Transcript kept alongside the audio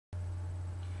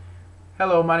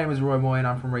Hello, my name is Roy Moy and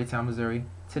I'm from Raytown, Missouri.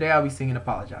 Today I'll be singing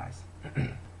Apologize.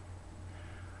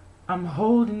 I'm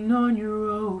holding on your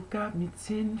rope, got me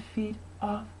 10 feet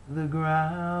off the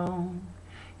ground.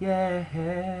 Yeah,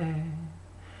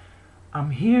 I'm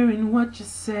hearing what you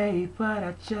say, but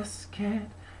I just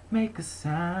can't make a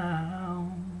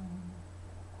sound.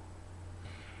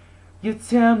 You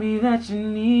tell me that you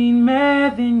need me,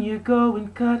 then you go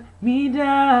and cut me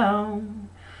down.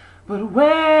 But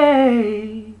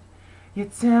wait, you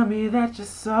tell me that you're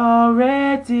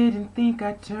sorry, didn't think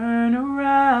I'd turn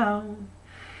around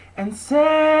and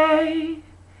say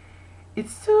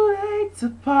it's too late to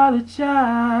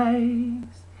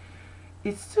apologize.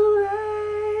 It's too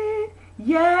late,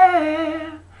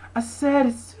 yeah. I said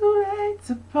it's too late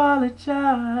to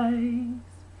apologize.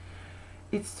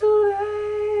 It's too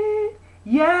late,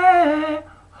 yeah.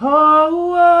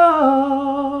 Oh,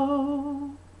 oh.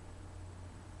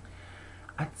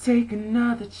 I take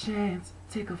another chance,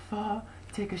 take a fall,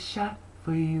 take a shot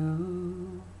for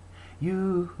you,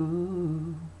 you.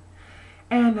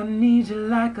 And I need you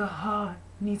like a heart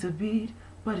needs a beat,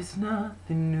 but it's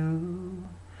nothing new,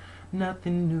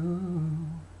 nothing new.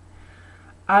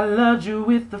 I loved you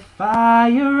with the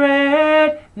fire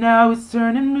red, now it's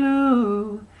turning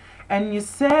blue. And you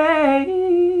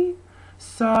say,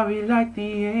 sorry like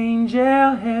the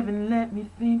angel, heaven let me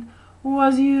think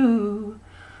was you.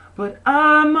 But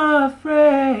I'm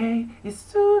afraid it's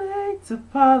too late to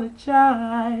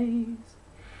apologize.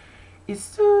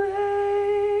 It's too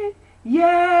late,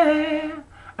 yeah.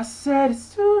 I said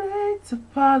it's too late to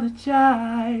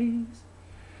apologize.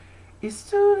 It's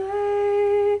too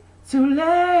late, too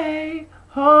late,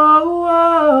 oh,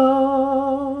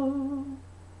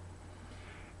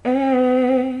 oh.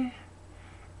 Eh,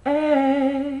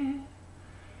 eh.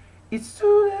 It's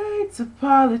too late to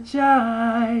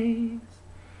apologize.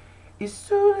 It's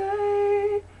too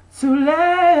late, too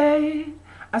late.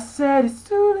 I said it's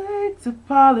too late to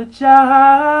apologize.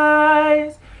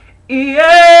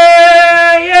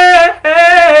 Yeah, yeah.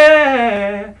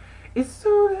 It's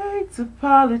too late to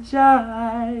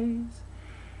apologize.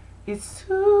 It's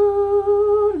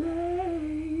too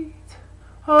late.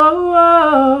 Oh,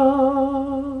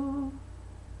 oh.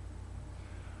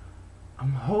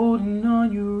 I'm holding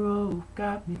on your rope,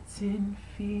 got me 10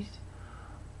 feet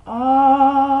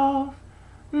off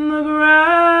the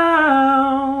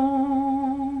ground.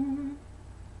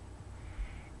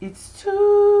 It's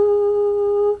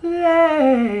too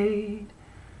late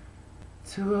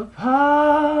to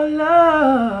apologize.